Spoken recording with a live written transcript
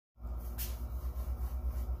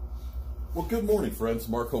Well, good morning, friends.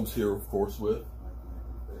 Mark Holmes here, of course, with.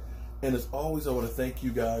 And as always, I want to thank you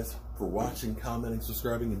guys for watching, commenting,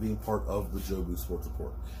 subscribing, and being part of the Jobu Sports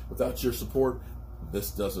Report. Without your support,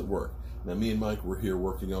 this doesn't work. Now, me and Mike, we're here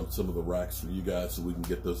working on some of the racks for you guys so we can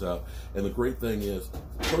get those out. And the great thing is,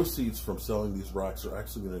 proceeds from selling these racks are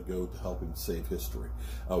actually going to go to helping save history.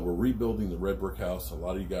 We're rebuilding the red brick house. A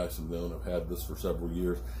lot of you guys have known I've had this for several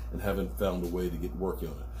years and haven't found a way to get working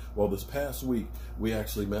on it. Well, this past week, we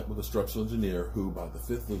actually met with a structural engineer who, by the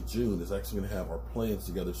 5th of June, is actually going to have our plans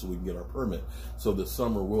together so we can get our permit. So this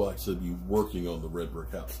summer, we'll actually be working on the red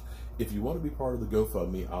brick house. If you want to be part of the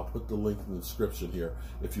GoFundMe, I'll put the link in the description here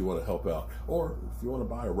if you want to help out. Or if you want to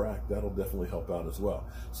buy a rack, that'll definitely help out as well.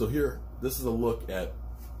 So here, this is a look at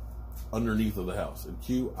underneath of the house. And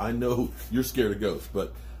Q, I know you're scared of ghosts,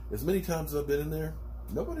 but as many times as I've been in there,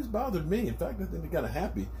 nobody's bothered me. In fact, I think they're kind of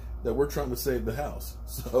happy that we're trying to save the house.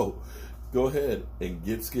 So go ahead and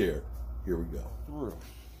get scared. Here we go.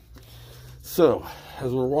 So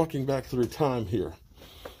as we're walking back through time here,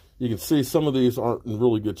 you can see some of these aren't in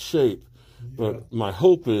really good shape, but my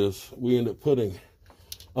hope is we end up putting,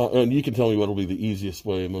 and you can tell me what will be the easiest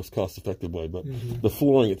way and most cost-effective way, but the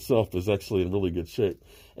flooring itself is actually in really good shape.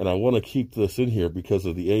 And I want to keep this in here because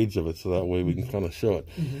of the age of it, so that way we can kind of show it.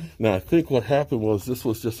 Now, I think what happened was this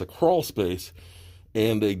was just a crawl space,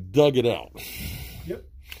 and they dug it out.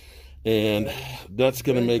 And that's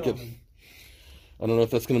going to make it, I don't know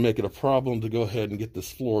if that's going to make it a problem to go ahead and get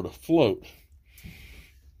this floor to float.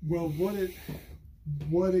 Well,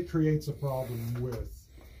 what it creates a problem with.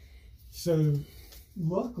 So,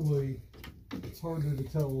 luckily, it's harder to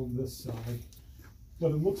tell on this side, but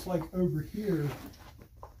it looks like over here,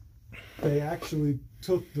 they actually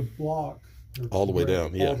took the block all the way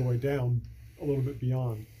down, all the way down, a little bit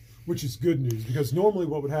beyond, which is good news because normally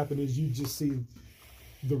what would happen is you just see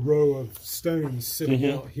the row of stones sitting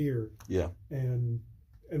out here, and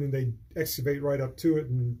then they excavate right up to it,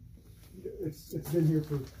 and it's been here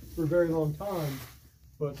for a very long time,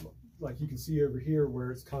 but like you can see over here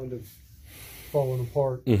where it's kind of falling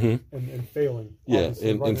apart and failing. Yeah,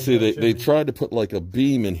 and see they tried to put like a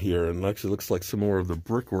beam in here, and it actually looks like some more of the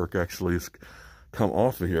brickwork actually has come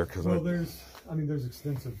off of here. Well, there's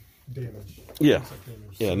extensive damage. Yeah,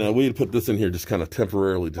 now we had put this in here just kind of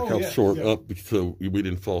temporarily to help short up so we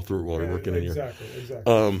didn't fall through it while we were working in here.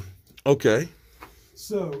 Exactly. Okay.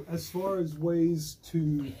 So as far as ways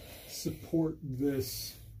to support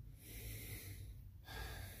this,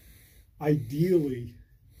 ideally,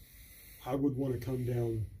 I would want to come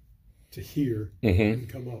down to here and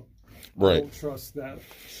come up. Right. I don't trust that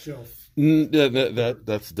shelf.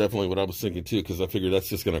 That's definitely what I was thinking too, because I figured that's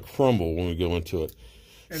just going to crumble when we go into it.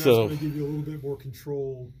 And that's going to give you a little bit more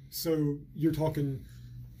control. So you're talking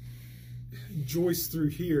joists through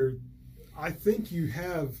here. I think you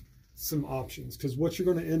have some options, because what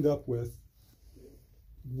you're going to end up with,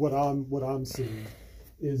 what I'm seeing,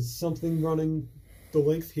 is something running the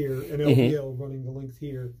length here, an LVL running the length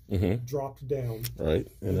here, dropped down. Right,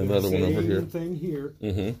 and another one over here. Same thing here,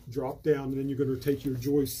 dropped down, and then you're going to take your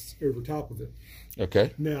joists over top of it.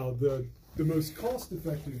 Okay. Now, the most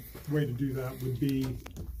cost-effective way to do that would be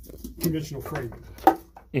conventional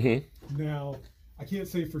framing. Now, I can't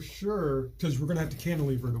say for sure, because we're going to have to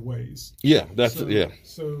cantilever the ways. Yeah,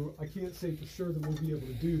 So I can't say for sure that we'll be able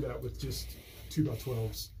to do that with just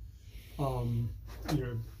 2x12s. You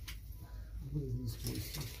know, what are these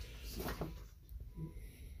joists?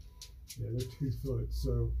 Yeah, they're 2 foot,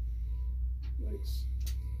 so yikes.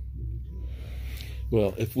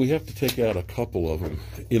 Well, if we have to take out a couple of them,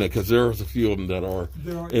 you know, because there's a few of them that are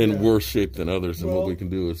in worse shape than others, and what we can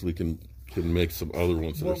do is we can make some other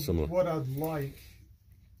ones that are similar. What I'd like,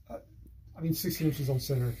 I mean, 16 inches on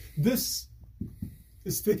center. This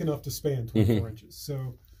is thick enough to span 24 inches.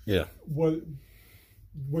 So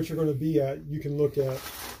what you're going to be at, you can look at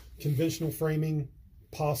conventional framing,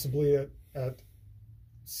 possibly at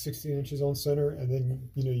 16 inches on center, and then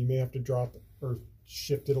you may have to drop or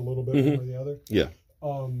shift it a little bit one or the other. Yeah.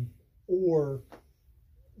 Or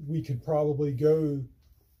we could probably go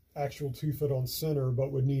actual 2 foot on center,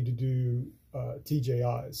 but would need to do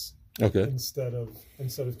TJIs. Okay. Instead of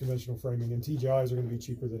conventional framing, and TJIs are going to be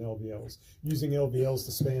cheaper than LVLs. Using LVLs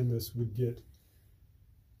to span this would get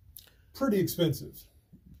pretty expensive,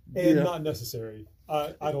 and not necessary.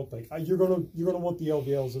 I don't think you're gonna want the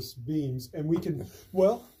LVLs as beams, and we can.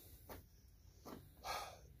 Well,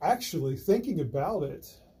 actually, thinking about it,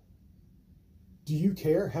 do you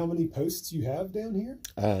care how many posts you have down here?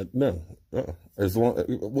 No. As long,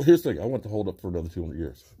 well, here's the thing. I want to hold up for another 200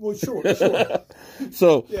 years. Well, sure.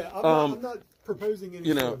 So, yeah, I'm not proposing any.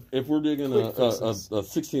 If we're digging a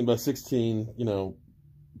 16 by 16,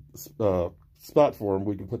 spot for them,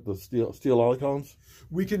 we can put the steel ollie columns?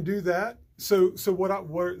 We can do that. So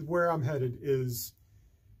where I'm headed is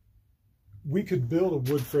we could build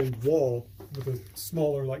a wood framed wall with a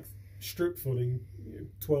smaller like strip footing,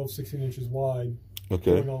 12, 16 inches wide,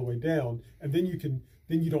 going all the way down, and then you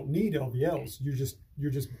don't need LVLs.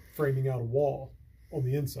 You're just framing out a wall on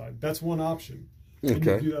the inside. That's one option. And you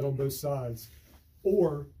can do that on both sides,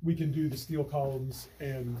 or we can do the steel columns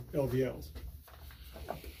and LVLs.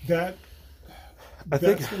 That's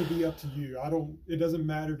going to be up to you. It doesn't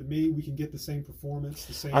matter to me. We can get the same performance,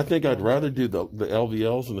 the same. I think I'd rather do the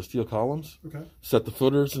LVLs and the steel columns. Okay. Set the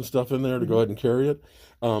footers and stuff in there to go ahead and carry it.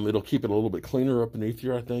 It'll keep it a little bit cleaner up beneath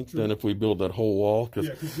here, I think, than if we build that whole wall. Because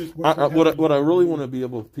what I really want to be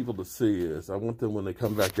able people to see is I want them when they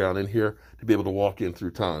come back down in here to be able to walk in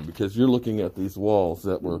through time, because you're looking at these walls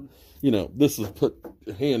that were, this is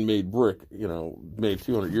handmade brick, made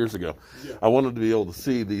 200 years ago. Yeah. I wanted to be able to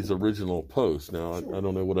see these original posts. Now, I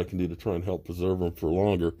don't know what I can do to try and help preserve them for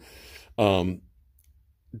longer,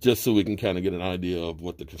 just so we can kind of get an idea of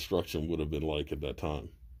what the construction would have been like at that time.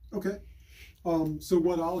 Okay. So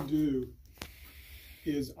what I'll do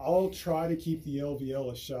is I'll try to keep the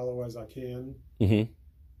LVL as shallow as I can. Mm-hmm.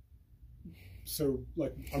 So,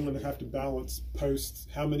 like, I'm going to have to balance posts.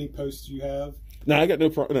 How many posts do you have? Now, I got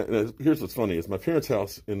no problem. Here's what's funny is my parents'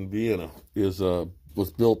 house in Vienna was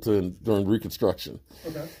built during Reconstruction.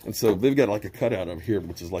 Okay. And so they've got like a cutout over here,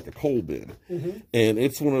 which is like a coal bin. Mm-hmm. And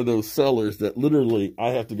it's one of those cellars that literally I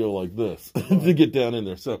have to go like this to get down in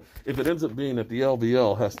there. So if it ends up being that the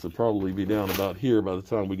LVL has to probably be down about here by the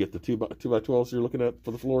time we get the 2x12s you're looking at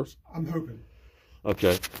for the floors? I'm hoping.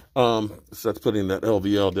 Okay. So that's putting that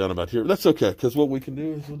LVL down about here. That's okay, because what we can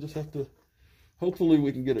do is we'll just have to, hopefully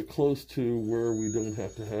we can get it close to where we don't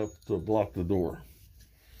have to block the door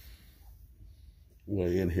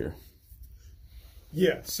way in here.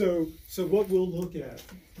 Yeah, so what we'll look at,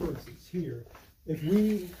 for instance, here, if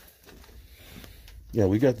we... Yeah,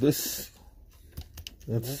 we got this.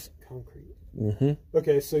 That's concrete. Mm-hmm.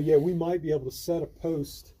 Okay, so yeah, we might be able to set a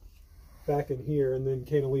post back in here and then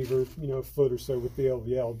cantilever, a foot or so with the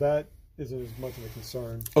LVL. That isn't as much of a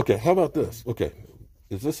concern. Okay, how about this? Okay,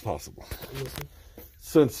 is this possible?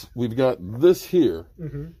 Since we've got this here,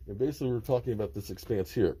 and basically we're talking about this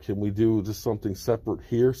expanse here, can we do just something separate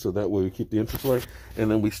here so that way we keep the entranceway, and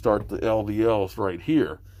then we start the LVLs right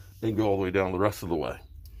here and go all the way down the rest of the way?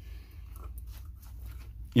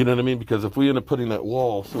 You know what I mean? Because if we end up putting that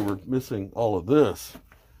wall, so we're missing all of this,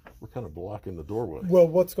 we're kind of blocking the doorway. Well,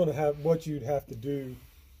 what you'd have to do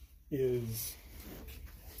is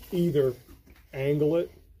either angle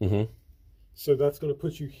it, so that's going to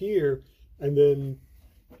put you here, and then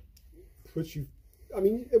put you,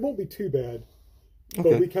 it won't be too bad,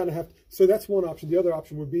 but we kind of have to, so that's one option. The other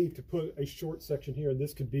option would be to put a short section here, and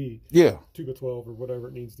this could be 2x12 or whatever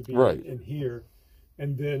it needs to be in here,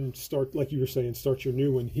 and then start, like you were saying, start your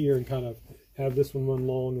new one here and kind of have this one run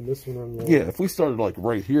long and this one run long. Yeah, if we started like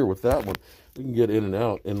right here with that one, we can get in and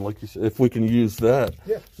out, and like you said, if we can use that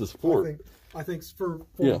to support. I think for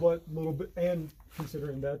what little bit, and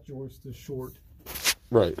considering that joist is short.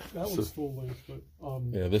 Right. That one's full length, but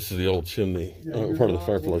yeah, this is the old chimney, part of the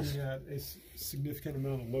fireplace. You're at a significant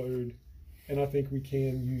amount of load, and I think we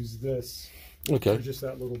can use this for just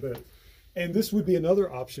that little bit. And this would be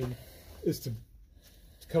another option, is to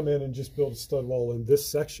come in and just build a stud wall in this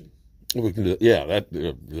section. We can do it. Yeah,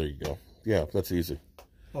 there you go. Yeah, that's easy.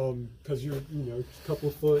 Because you're a couple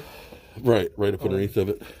of foot. Right up underneath of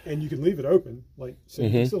it. And you can leave it open, so you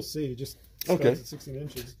can still see. Just at 16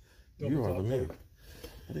 inches. You are the man.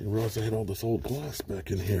 I didn't realize I had all this old glass back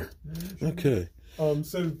in here. Okay.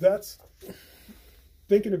 So that's,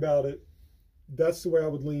 thinking about it, that's the way I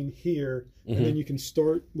would lean here. And then you can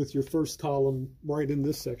start with your first column right in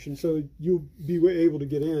this section. So you'll be able to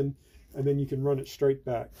get in, and then you can run it straight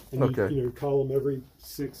back. And you column every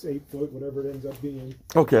 6-8 foot, whatever it ends up being.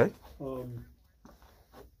 Okay.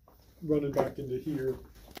 Running back into here.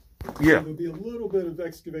 Yeah. So there'll be a little bit of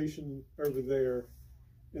excavation over there.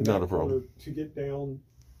 Not a problem. To get down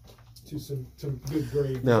to some good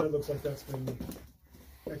grade. Now, that looks like that's been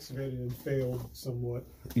excavated and failed somewhat.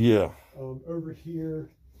 Yeah. Over here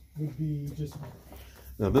would be just...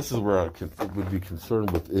 Now this is where I would be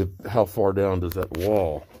concerned with how far down does that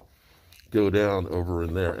wall go down over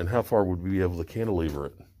in there, and how far would we be able to cantilever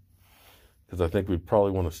it? Because I think we'd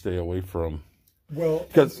probably want to stay away from... Well,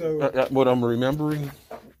 because what I'm remembering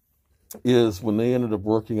is when they ended up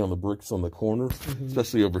working on the bricks on the corners,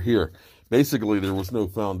 especially over here, basically there was no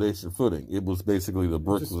foundation footing. It was basically the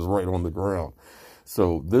bricks was right on the ground.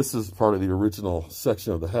 So this is part of the original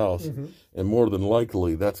section of the house, and more than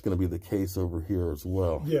likely that's going to be the case over here as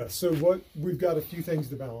well. Yeah, so what we've got a few things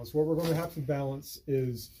to balance. What we're going to have to balance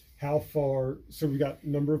is how far, so we got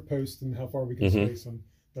number of posts and how far we can space them.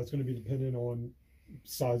 That's going to be dependent on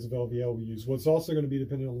size of LVL we use. What's also going to be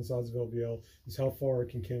dependent on the size of LVL is how far it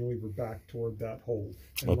can cantilever back toward that hole.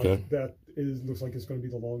 And like that looks like it's going to be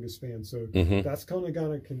the longest span. So that's going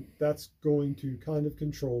to kind of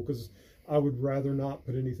control, because I would rather not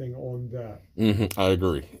put anything on that. I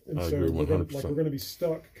agree. And I agree 100%. We're going to be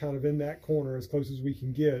stuck kind of in that corner as close as we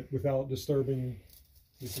can get without disturbing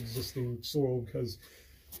this existing soil, because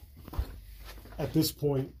at this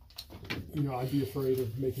point, you know, I'd be afraid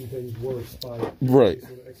of making things worse by sort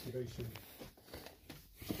of excavation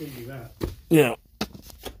into that. Yeah,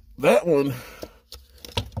 that one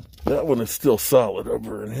is still solid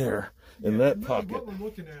over in here in that really pocket. What we're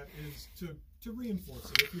looking at is to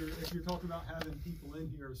reinforce it. If you're talking about having people in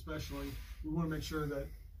here, especially, we want to make sure that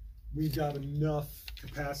we've got enough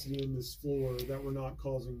capacity in this floor that we're not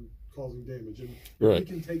causing damage. And if we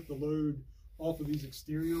can take the load off of these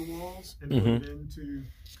exterior walls and put it into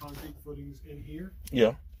concrete footings in here,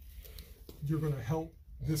 you're going to help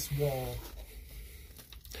this wall.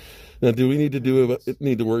 Now, do we need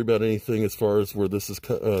to worry about anything as far as where this is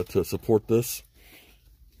to support this,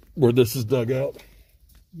 where this is dug out?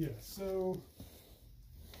 Yeah. So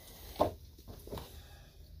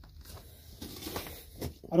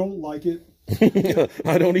I don't like it.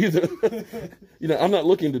 I don't either. You know, I'm not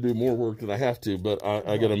looking to do more work than I have to, but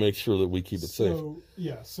I got to make sure that we keep it safe.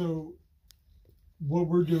 So what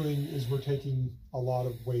we're doing is we're taking a lot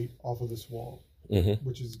of weight off of this wall,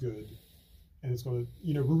 which is good. And it's going to,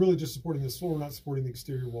 you know, we're really just supporting this floor, we're not supporting the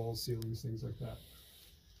exterior walls, ceilings, things like that.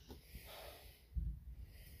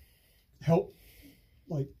 Help,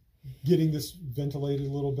 like, getting this ventilated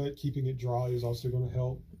a little bit, keeping it dry is also going to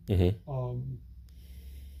help. Here's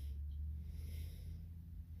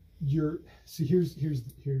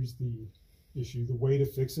the issue. The way to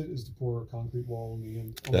fix it is to pour a concrete wall on the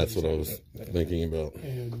end. That's what I was thinking about.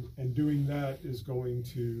 And doing that is going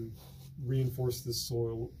to reinforce this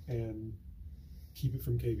soil and keep it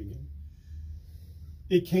from caving in.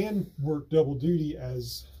 It can work double duty,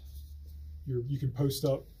 as you can post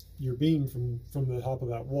up your beam from the top of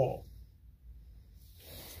that wall.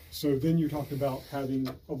 So then you're talking about having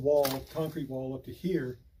a wall, concrete wall up to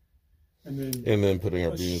here, and then putting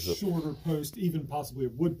our beams up. Shorter post, even possibly a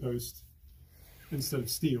wood post instead of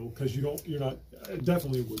steel, because you're not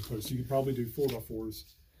definitely a wood post. You could probably do 4x4s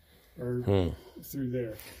or through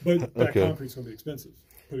there, but that concrete's going to be expensive.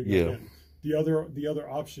 Putting it in. The other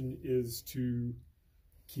option is to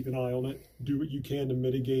keep an eye on it. Do what you can to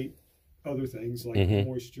mitigate other things like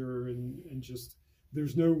moisture and just.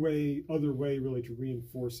 There's no other way really to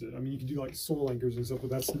reinforce it. I mean, you can do like soil anchors and stuff, but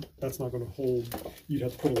that's not going to hold. You'd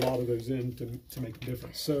have to put a lot of those in to make a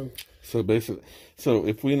difference. So basically,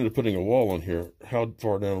 if we ended up putting a wall on here, how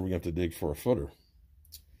far down are we going to have to dig for a footer?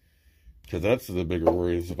 Because that's the bigger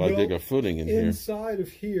worry, is if I dig a footing in here. Inside of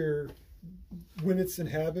here, when it's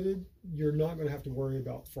inhabited, you're not going to have to worry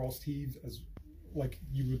about frost heave as like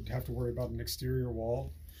you would have to worry about an exterior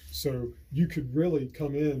wall. So you could really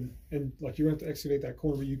come in and like you have to excavate that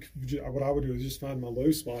corner. But what I would do is just find my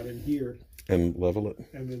low spot in here and level it,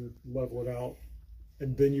 and then level it out,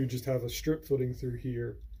 and then you just have a strip footing through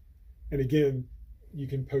here. And again, you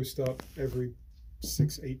can post up every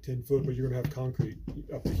 6, 8, 10 foot, but you're going to have concrete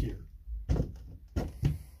up to here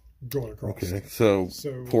going across. Okay, so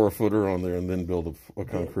pour a footer on there and then build a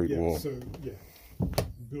concrete wall. So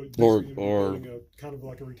building a kind of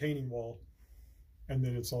like a retaining wall. And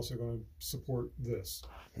then it's also going to support this.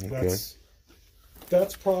 That's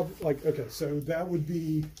probably like, okay, so that would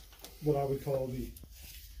be what I would call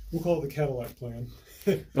we'll call it the Cadillac plan.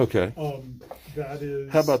 Okay. That is.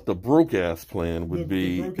 How about the broke-ass plan would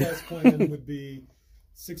be? The broke-ass plan would be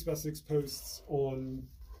 6x6 posts on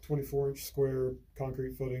 24-inch square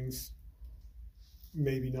concrete footings.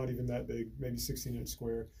 Maybe not even that big, maybe 16-inch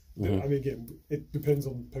square. I mean, again, it depends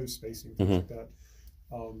on post spacing, things like that.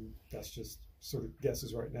 That's just sort of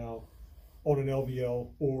guesses right now on an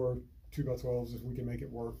LVL or 2x12s if we can make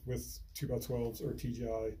it work with 2x12s or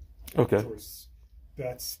TGI joists.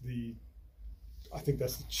 I think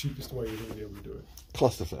that's the cheapest way you're going to be able to do it.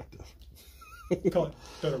 Cost effective. Call it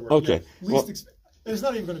better word. Okay. Yeah, it's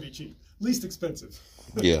not even going to be cheap. Least expensive.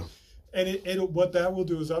 Yeah. And what that will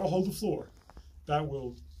do is that'll hold the floor. That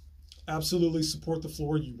will absolutely support the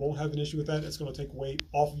floor. You won't have an issue with that. It's going to take weight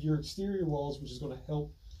off of your exterior walls, which is going to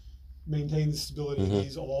help maintain the stability of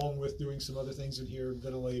these, along with doing some other things in here,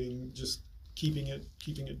 ventilating, just keeping it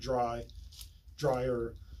drier,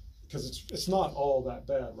 because it's not all that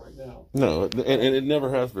bad right now. No, and it never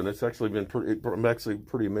has been. It's actually been I'm actually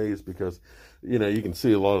pretty amazed because, you know, you can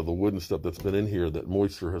see a lot of the wooden stuff that's been in here that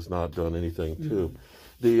moisture has not done anything to.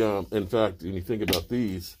 In fact, when you think about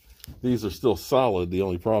these are still solid. The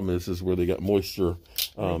only problem is where they got moisture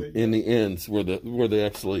in the ends, where they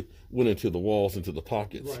actually went into the walls, into the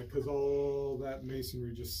pockets. Right, because all that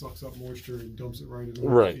masonry just sucks up moisture and dumps it right into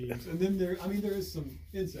the beams. And then there is some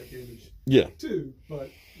insect damage. Too, but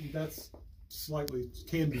that's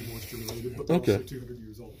can be moisture related, but they're also 200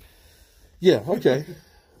 years old. Yeah. Okay.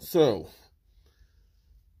 So,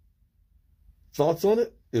 thoughts on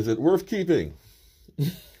it? Is it worth keeping?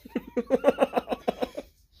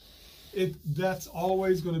 That's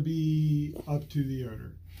always going to be up to the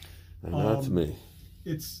owner. And that's me.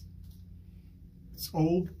 It's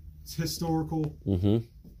old. It's historical.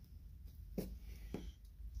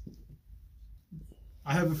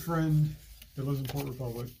 I have a friend that lives in Port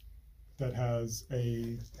Republic that has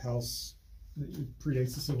a house that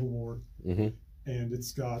predates the Civil War, and it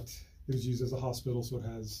was used as a hospital. So it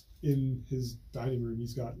has in his dining room,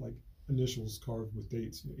 he's got like initials carved with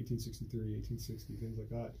dates, 1863, 1860, things like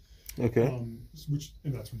that. And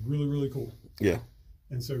that's really, really cool. Yeah.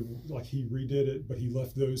 And so, like, he redid it, but he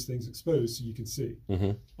left those things exposed so you can see.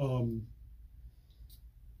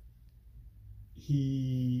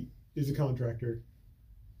 He is a contractor,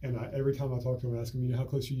 and every time I talk to him, I ask him, how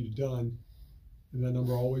close are you done? And that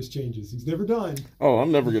number always changes. He's never done. Oh,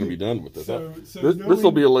 I'm never going to be done with it. This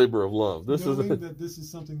will be a labor of love. This is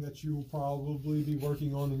something that you will probably be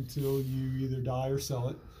working on until you either die or sell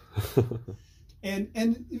it.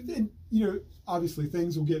 And you know, obviously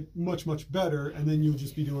things will get much, much better, and then you'll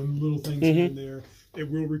just be doing little things here and there. It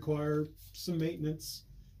will require some maintenance,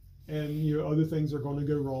 and you know, other things are going to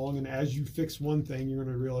go wrong. And as you fix one thing, you're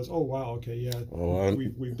going to realize, oh wow, okay, yeah,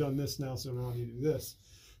 we've done this now, so now I need to do this.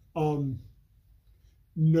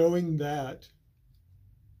 Knowing that,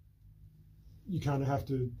 you kind of have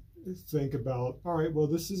to think about, all right, well,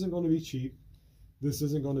 this isn't going to be cheap. This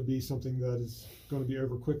isn't going to be something that is going to be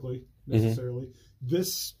over quickly necessarily.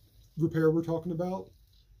 This repair we're talking about,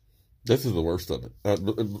 this is the worst of it.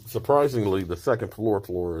 Surprisingly, the second floor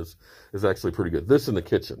is actually pretty good. This in the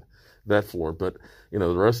kitchen, that floor, but you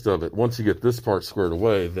know, the rest of it, once you get this part squared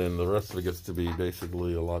away, then the rest of it gets to be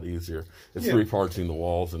basically a lot easier. It's reparching the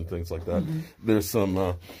walls and things like that. There's some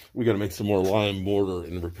we got to make some more lime mortar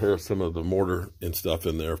and repair some of the mortar and stuff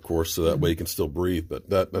in there, of course, so that way you can still breathe, but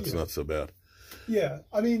that's not so bad. Yeah,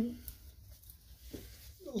 I mean,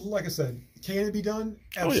 like I said, can it be done?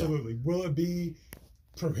 Absolutely. Will it be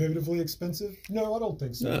prohibitively expensive? No, I don't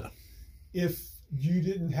think so. Nah. If you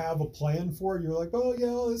didn't have a plan for it, you're like, oh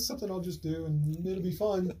yeah, it's something I'll just do and it'll be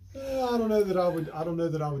fun. I don't know that I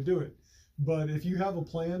would do it. But if you have a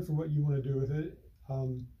plan for what you want to do with it,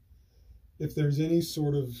 if there's any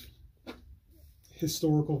sort of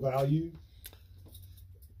historical value.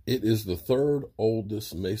 It is the third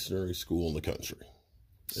oldest masonry school in the country.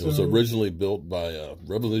 It was originally built by a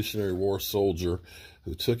Revolutionary War soldier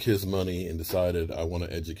who took his money and decided, I want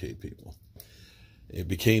to educate people. It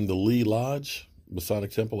became the Lee Lodge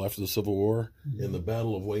Masonic Temple after the Civil War, and the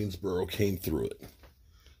Battle of Waynesboro came through it.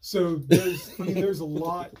 So there's a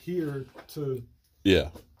lot here to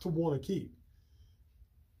want to keep,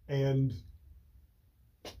 and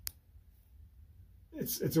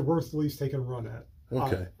it's a worth at least taking a run at.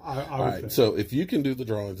 Okay. All right. Think. So if you can do the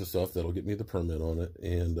drawings and stuff, that'll get me the permit on it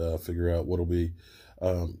and figure out what'll be.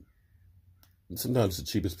 Sometimes the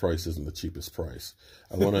cheapest price isn't the cheapest price.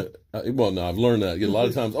 I want to. Well, no, I've learned that a lot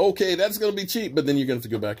of times. Okay, that's going to be cheap, but then you're going to have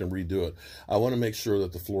to go back and redo it. I want to make sure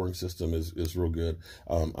that the flooring system is real good.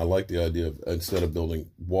 I like the idea of instead of building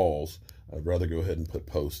walls, I'd rather go ahead and put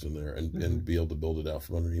posts in there and be able to build it out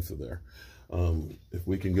from underneath of there. If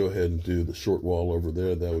we can go ahead and do the short wall over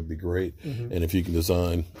there, that would be great. And if you can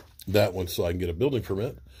design that one so I can get a building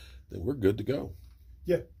permit, then we're good to go.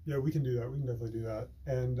 Yeah, we can do that. We can definitely do that,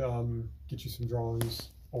 and get you some drawings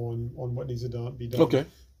on what needs to be done. Okay.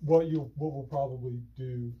 What we'll probably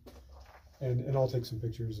do, and I'll take some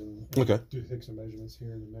pictures and take some measurements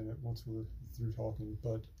here in a minute once we're through talking.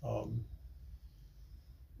 But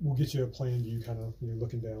we'll get you a plan view, kind of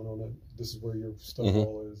looking down on it. This is where your stud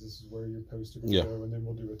wall is. This is where your posts are going to go, and then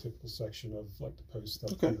we'll do a typical section of like the post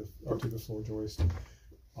up to the floor joist,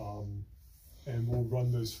 and we'll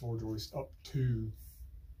run those floor joists up to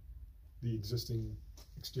the existing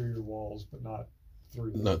exterior walls, but not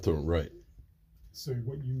through them. Not through them, right. So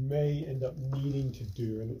what you may end up needing to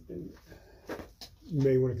do, and you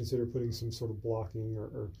may want to consider putting some sort of blocking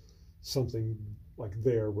or something like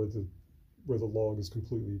there where the log is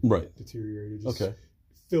completely deteriorated. Just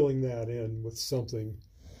filling that in with something.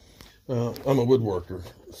 I'm a woodworker,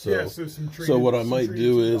 so what I might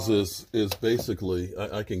do is basically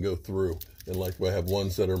I can go through and like I have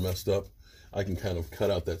ones that are messed up, I can kind of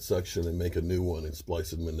cut out that section and make a new one and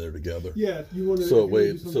splice them in there together. Yeah, you want to.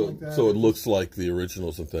 So it looks like the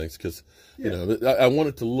originals and things, because you know I want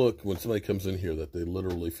it to look when somebody comes in here that they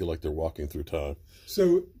literally feel like they're walking through time.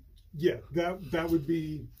 So yeah, that would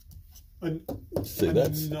be a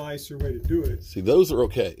nicer way to do it. See, those are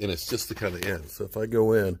okay, and it's just the kind of end. So if I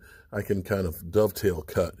go in, I can kind of dovetail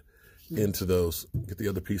cut into those, get the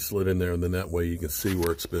other piece slid in there, and then that way you can see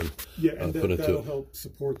where it's been and put into that'll it. Help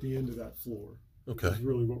support the end of that floor. Okay. Is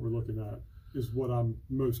really what we're looking at, is what I'm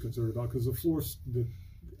most concerned about, because the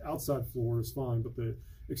outside floor is fine, but the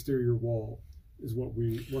exterior wall is what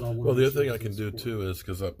I want. Well, the other thing I can do too is,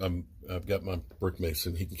 because I've got my brick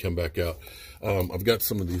mason, he can come back out. I've got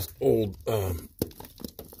some of these old I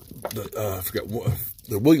forgot what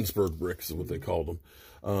the Williamsburg bricks is what they called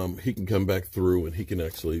them. He can come back through and he can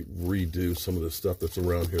actually redo some of the stuff that's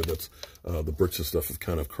around here. That's the bricks and stuff have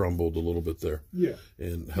kind of crumbled a little bit there. Yeah,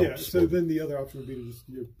 and help. Yeah. So then the other option would be to just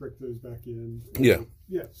brick those back in. Yeah.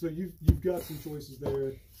 Yeah. So you've got some choices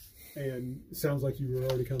there. And it sounds like you were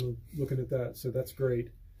already kind of looking at that, so that's great.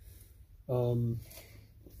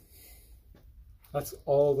 That's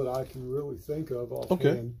all that I can really think of offhand.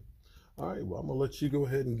 Okay. All right. Well, I'm gonna let you go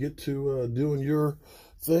ahead and get to doing your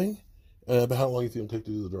thing. But how long do you think it'll take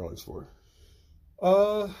to do the drawings for?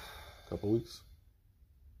 A couple weeks.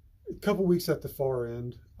 A couple weeks at the far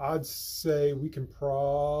end. I'd say we can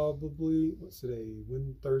probably, what's today?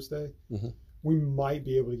 Thursday. Mm-hmm. We might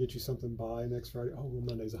be able to get you something by next Friday. Oh, well,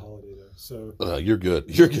 Monday's a holiday though, so you're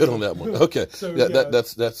good. You're good on that one. Okay, so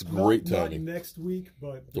that's great timing. Not next week,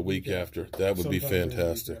 but the week after. That would be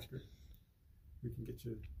fantastic. We can get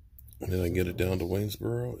you, and then I can get it down to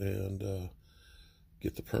Waynesboro and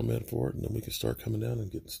get the permit for it, and then we can start coming down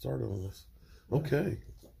and getting started on this. Okay,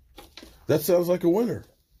 that sounds like a winner.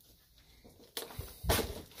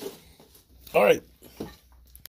 All right.